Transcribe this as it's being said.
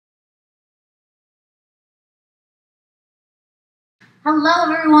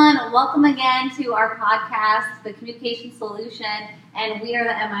Hello, everyone. Welcome again to our podcast, The Communication Solution. And we are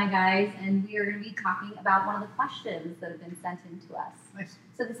the MI guys, and we are going to be talking about one of the questions that have been sent in to us. Nice.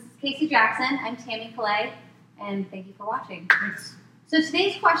 So this is Casey Jackson. I'm Tammy Calais, and thank you for watching. Thanks. So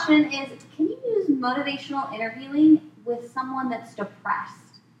today's question is, can you use motivational interviewing with someone that's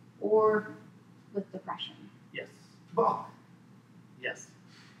depressed or with depression? Yes. Well, yes.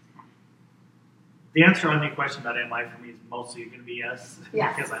 The answer on the question about MI for me is mostly going to be yes,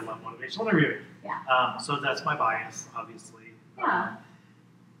 Yes. because I love motivational interviewing. Yeah. So that's my bias, obviously. Yeah.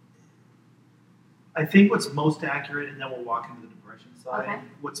 I think what's most accurate, and then we'll walk into the depression side. Okay.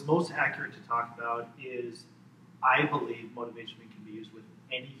 What's most accurate to talk about is I believe motivation can be used with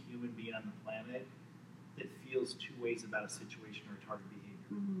any human being on the planet that feels two ways about a situation or a target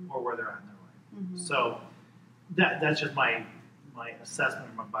behavior or where they're at in their life. Mm-hmm. So that's just my assessment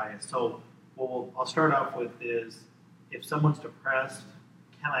or my bias. So what I'll start off with is if someone's depressed,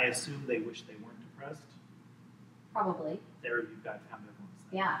 can I assume they wish they weren't depressed? Probably. There you've got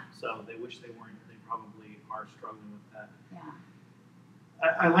ambivalence. Yeah. So they wish they weren't. They probably are struggling with that.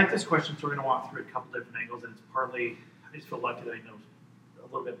 Yeah. I like this question, so we're going to walk through a couple different angles, and it's partly I just feel lucky that I know a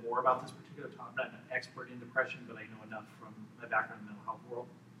little bit more about this particular topic. I'm not an expert in depression, but I know enough from my background in the mental health world,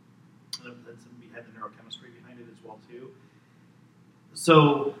 and then we had the neurochemistry behind it as well too.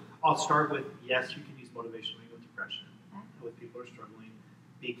 So I'll start with yes, you can use motivational with depression with people who are struggling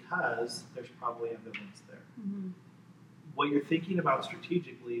because there's probably ambivalence there. Mm-hmm. What you're thinking about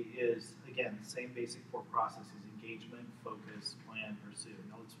strategically is, again, the same basic four processes: engagement, focus, plan, pursue.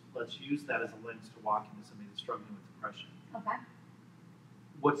 Now let's use that as a lens to walk into somebody that's struggling with depression. Okay.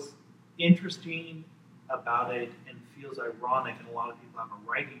 What's interesting about it and feels ironic, and a lot of people have a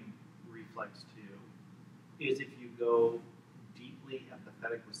writing reflex too, is if you go deeply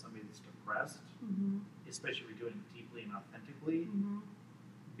empathetic with somebody that's depressed, especially if you're doing it deeply and authentically,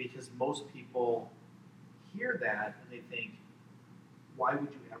 because most people hear that and they think, why would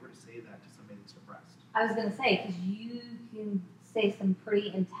you ever say that to somebody that's depressed? I was going to say, because you can say some pretty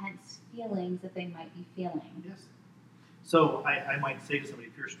intense feelings that they might be feeling. Yes. So I might say to somebody,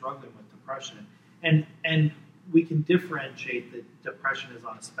 if you're struggling with depression, and we can differentiate that depression is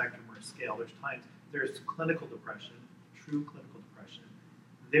on a spectrum or a scale. There's clinical depression, true clinical depression.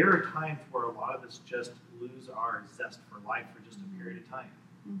 There are times where a lot of us just lose our zest for life for just a period of time.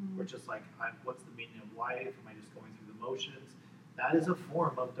 We're just like, what's the meaning of life? Am I just going through the motions? That is a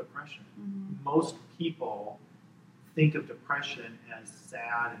form of depression. Most people think of depression as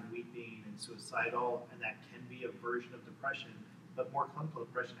sad and weeping and suicidal, and that can be a version of depression. But more clinical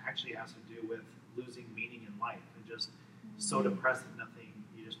depression actually has to do with losing meaning in life and just so depressed that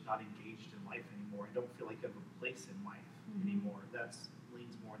you're just not engaged in life anymore and don't feel like you have a place in life anymore. That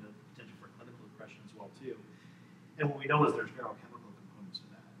leans more into the potential for clinical depression as well too. And what we know is there's neurochemical components to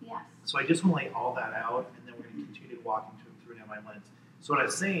that. Yes. So I just want to lay all that out, and then we're going to continue to walk through an MI lens. So what I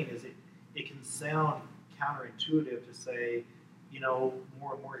was saying is it can sound counterintuitive to say,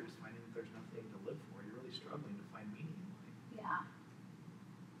 more and more you're just finding that there's nothing to live for. You're really struggling to find meaning in life.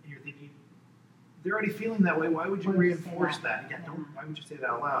 Yeah. And you're thinking, they're already feeling that way. Why would you reinforce that? Yeah, why would you say that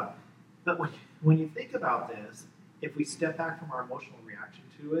out loud? But when you think about this, if we step back from our emotional reaction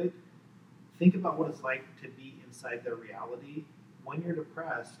to it, think about what it's like to be inside their reality. When you're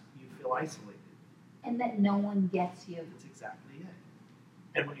depressed, you feel isolated. And that no one gets you. That's exactly it.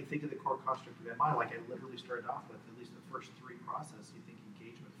 And when you think of the core construct of MI, like I literally started off with, at least the first three processes, you think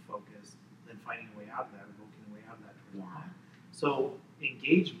engagement, focus, then finding a way out of that, evoking a way out of that towards the plan. So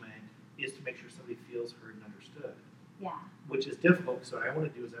engagement is to make sure somebody feels heard and understood. Yeah. Which is difficult, because what I want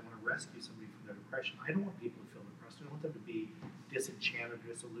to do is I want to rescue somebody from their depression. I don't want people to feel depressed. I don't want them to be disenchanted,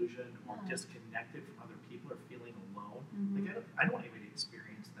 disillusioned, or disconnected from other people or feeling alone. Like I don't want anybody to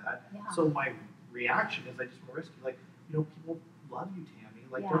experience that. Yeah. So my reaction is I just want to rescue, people love you, Tammy.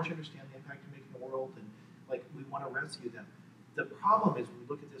 Don't you understand the impact you make in the world? And we want to rescue them. The problem is when we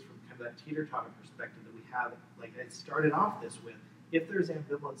look at this from kind of that teeter-totter perspective that we have, like I started off this with, if there's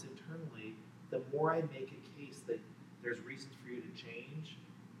ambivalence internally, the more I make a case that there's reasons for you to change,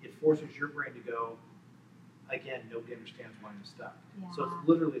 it forces your brain to go, again, nobody understands why I'm stuck. Yeah. So it's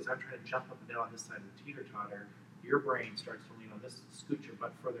literally, as I'm trying to jump up and down on this side of the teeter-totter, your brain starts to lean on this, scoot your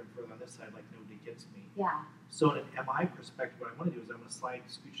butt further and further on this side like nobody gets me. Yeah. So in an MI perspective, what I want to do is I'm going to slide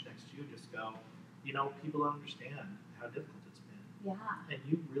scooch next to you and just go, people don't understand how difficult it's been. Yeah. And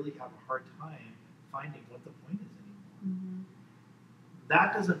you really have a hard time finding what the point is anymore.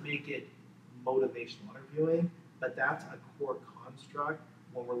 That doesn't make it motivational interviewing, but that's a core construct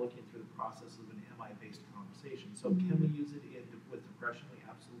when we're looking through the process of an MI-based conversation. So can we use it with depression? We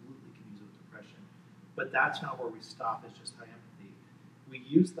absolutely can use it with depression. But that's not where we stop, it's just high empathy. we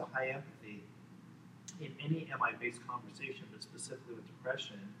use the high empathy in any MI-based conversation, but specifically with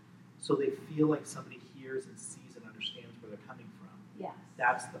depression, so they feel like somebody hears and sees and understands where they're coming from. Yes.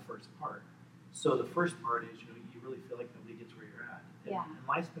 That's the first part. So the first part is, you really feel like nobody gets where you're at. And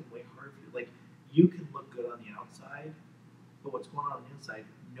life's been way harder for you. Like, you can look good on the outside, but what's going on the inside,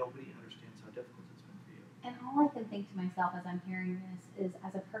 nobody understands how difficult it's been for you. And all I can think to myself as I'm hearing this is,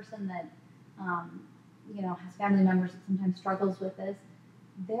 as a person that, has family members that sometimes struggles with this,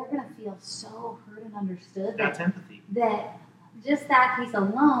 they're going to feel so heard and understood. That's empathy. That just that piece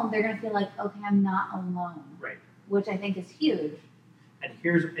alone, they're going to feel like, okay, I'm not alone. Right. Which I think is huge. And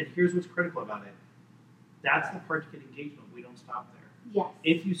here's what's critical about it. That's the part to get engagement. We don't stop there. Yes.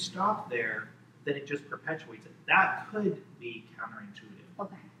 If you stop there, then it just perpetuates it. That could be counterintuitive.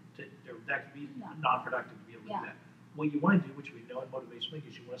 Okay. That could be non-productive to be able to do that. What you want to do, which we know in motivation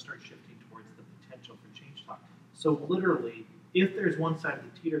is you want to start shifting towards the potential for change talk. So literally, if there's one side of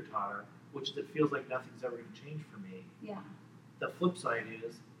the teeter-totter, which that feels like nothing's ever going to change for me, the flip side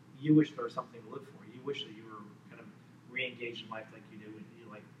is you wish there was something to live for. You wish that you were kind of re-engaged in life like you do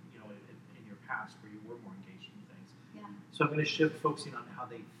in your past, where you were more engaged in things. Yeah. So I'm going to shift focusing on how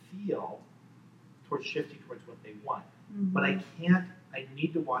they feel towards shifting towards what they want. Mm-hmm. But I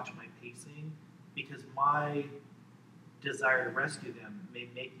need to watch my pacing, because my desire to rescue them may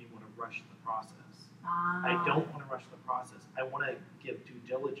make me want to rush the process. I don't want to rush the process. I want to give due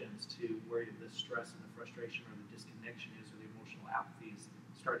diligence to where the stress and the frustration or the disconnection is, or the emotional apathy is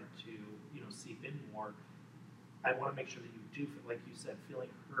started to seep in more. I want to make sure that you do, like you said, feeling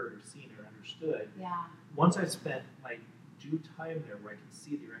heard or seen or understood. Yeah. Once I've spent my due time there where I can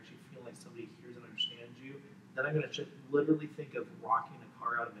see that you're actually feeling like somebody hears and understands you, then I'm going to literally think of rocking a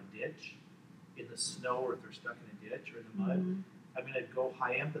car out of a ditch in the snow, or if they're stuck in a ditch or in the mud. Mm-hmm. I'm going to go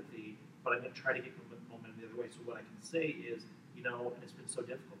high empathy, but I'm going to try to get momentum the other way. So what I can say is, and it's been so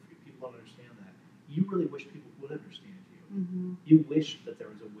difficult for you, people don't understand that. You really wish people would understand you. Mm-hmm. You wish that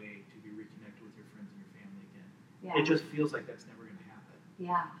there was a way to be reconnected with your friends and your family again. Yeah. It just feels like that's never going to happen.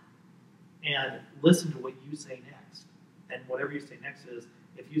 Yeah. And listen to what you say next. And whatever you say next is,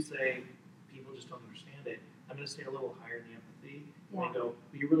 if you say people just don't understand it, I'm going to stay a little higher in the empathy. And I go,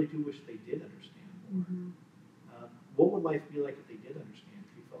 but you really do wish they did understand more. Mm-hmm. What would life be like if they did understand,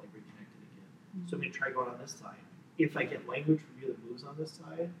 if you felt like reconnected again? Mm-hmm. So I'm going to try going on this side. If I get language from you that moves on this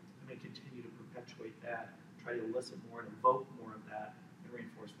side, I'm going to continue to perpetuate that, try to elicit more and evoke more of that, and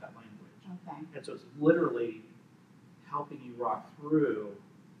reinforce that language. Okay. And so it's literally helping you rock through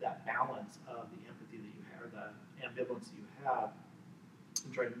that balance of the empathy that you have, or the ambivalence that you have,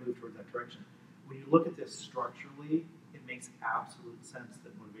 and try to move towards that direction. When you look at this structurally, it makes absolute sense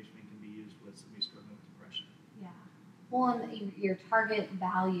that motivation can be used with somebody struggling with depression. Yeah. Well, and your target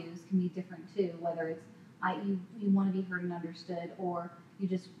values can be different too, whether it's you want to be heard and understood, or you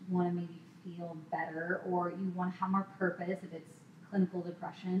just want to maybe feel better, or you want to have more purpose if it's clinical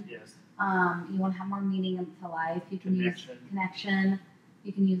depression. Yes. You want to have more meaning into life. You can use Connection.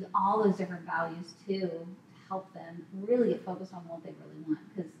 You can use all those different values too to help them really get focused on what they really want,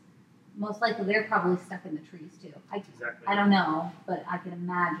 because most likely they're probably stuck in the trees too. Exactly. I don't know, but I can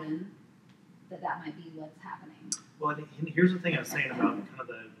imagine that might be what's happening. Well, and here's the thing I was saying about kind of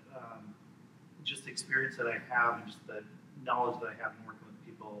the just the experience that I have, and just the knowledge that I have in working with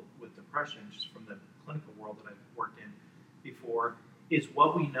people with depression, just from the clinical world that I've worked in before, is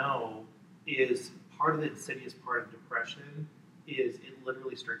what we know is part of the insidious part of depression is it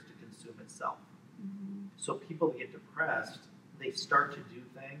literally starts to consume itself. Mm-hmm. So people that get depressed, they start to do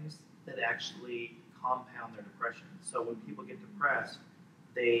things that actually compound their depression. So when people get depressed,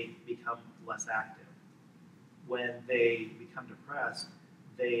 they become less active. When they become depressed,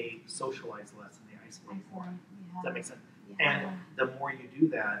 they socialize less and they isolate more. Yeah. Does that make sense? Yeah. And the more you do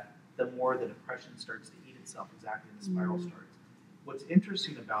that, the more the depression starts to eat itself exactly, and the spiral starts. What's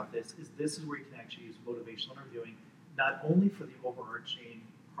interesting about this is where you can actually use motivational interviewing, not only for the overarching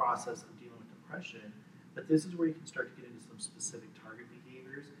process of dealing with depression, but this is where you can start to get into some specific target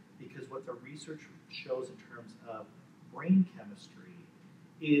behaviors, because what the research shows in terms of brain chemistry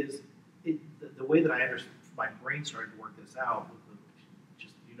is the way that I understand, my brain started to work this out with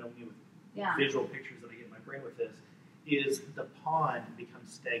me with visual pictures that I get in my brain with this, is the pond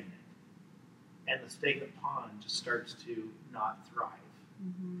becomes stagnant, and the stagnant pond just starts to not thrive.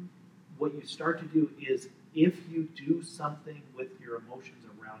 Mm-hmm. What you start to do is, if you do something with your emotions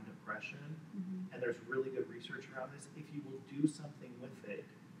around depression, and there's really good research around this, if you will do something with it,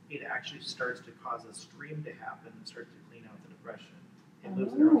 it actually starts to cause a stream to happen and starts to clean out the depression. It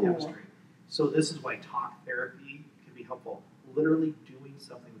moves the neurochemistry. So this is why talk therapy can be helpful. Literally doing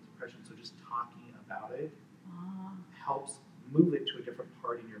something with depression, so just talking about it helps move it to a different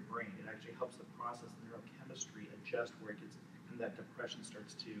just where it gets, and that depression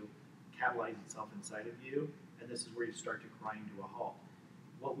starts to catalyze itself inside of you, and this is where you start to grind to a halt.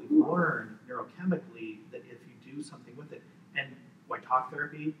 What we've learned neurochemically, that if you do something with it, and why talk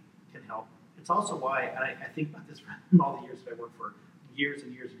therapy can help. It's also why, and I think about this from all the years that I worked for, years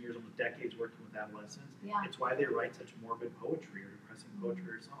and years and years, almost decades working with adolescents. Yeah. It's why they write such morbid poetry or depressing poetry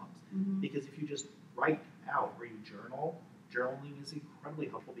or songs. Mm-hmm. Because if you just write out or you journal, journaling is incredibly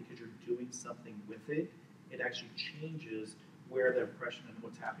helpful because you're doing something with it. It actually changes where the depression and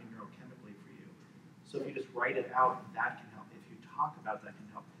what's happening neurochemically for you. So if you just write it out, that can help. If you talk about that can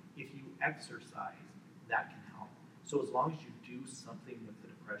help. If you exercise, that can help. So as long as you do something with the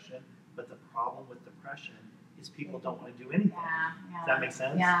depression, but the problem with depression is people don't want to do anything. Yeah. Does that make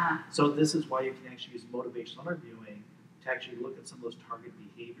sense? Yeah. So this is why you can actually use motivational interviewing to actually look at some of those target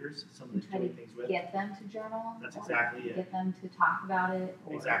behaviors, some of the Try doing to things with. get them to journal. That's or exactly it. Get them to talk about it.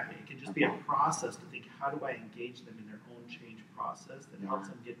 Or, Exactly. It can just be a Okay. process to think, how do I engage them in their own change process that helps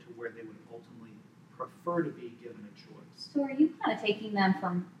Yeah. them get to where they would ultimately prefer to be given a choice. So are you kind of taking them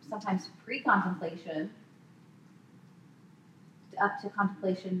from sometimes pre-contemplation up to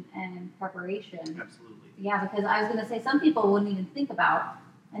contemplation and preparation? Absolutely. Yeah, because I was going to say some people wouldn't even think about,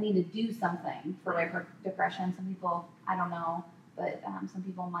 I need to do something for my depression. Some people, I don't know, but some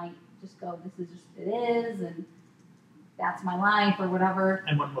people might just go, this is just, it is, and that's my life or whatever.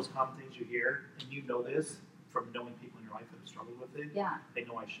 And one of the most common things you hear, and you know this from knowing people in your life that have struggled with it, Yeah. they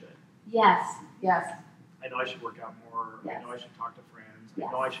know I should. Yes. I know I should work out more. Yes. I know I should talk to friends. Yes.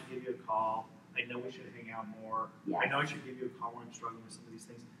 I know I should give you a call. I know we should hang out more. Yes. I know I should give you a call when I'm struggling with some of these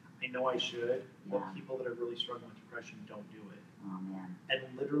things. I know I should, but Yeah. people that are really struggling with depression don't do it. Oh, man.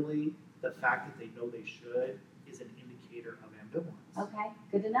 And literally, the fact that they know they should is an indicator of ambivalence. Okay,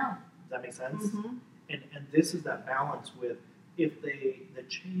 good to know. Does that make sense? Mm-hmm. And this is that balance with if the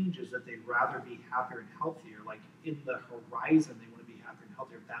change is that they'd rather be happier and healthier, like in the horizon they want to be happier and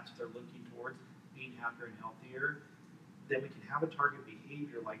healthier, if that's what they're looking towards, being happier and healthier, then we can have a target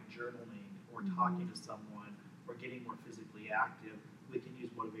behavior like journaling or talking to someone or getting more physically active. We can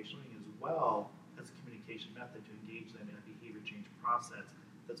use motivational learning as well as a communication method to engage them in a behavior change process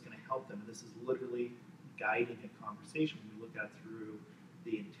that's going to help them. And this is literally guiding a conversation. We look at through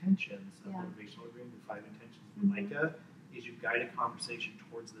the intentions of motivational learning, the 5 intentions of Micah, is you guide a conversation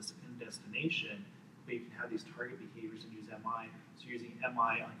towards this end destination, but you can have these target behaviors and use MI. So you're using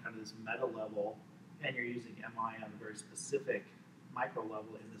MI on kind of this meta level, and you're using MI on a very specific micro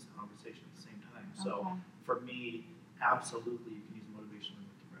level in this conversation at the same time. So for me, absolutely, you can use motivation with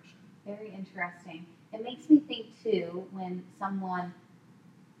depression. Very interesting. It makes me think too, when someone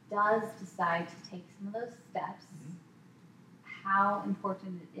does decide to take some of those steps, how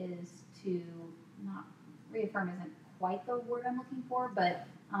important it is to not reaffirm isn't quite the word I'm looking for, but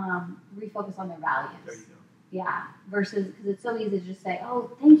refocus on their values. There you go. Yeah, versus, because it's so easy to just say,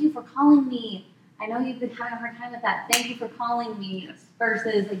 oh, thank you for calling me. I know you've been having a hard time with that. Thank you for calling me. Yes.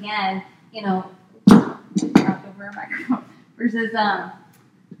 Versus, again, dropped over a microphone. Versus,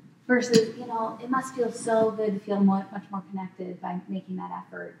 it must feel so good to feel much more connected by making that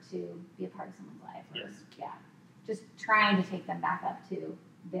effort to be a part of someone's life. Or, Yes. Yeah. Just trying to take them back up to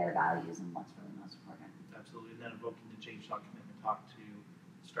their values and what's really most important. Absolutely. And then evoking the change talk commitment talk to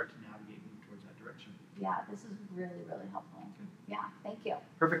start to navigate and move towards that direction. Yeah, this is really, really helpful. Yeah, thank you.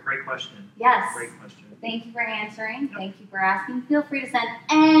 Perfect. Great question. Yes. Great question. Thank you for answering. Yep. Thank you for asking. Feel free to send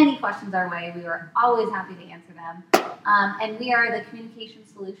any questions our way. We are always happy to answer them. And we are the communication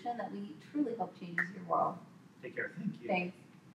solution that we truly hope changes your world. Take care. Thank you. Thanks.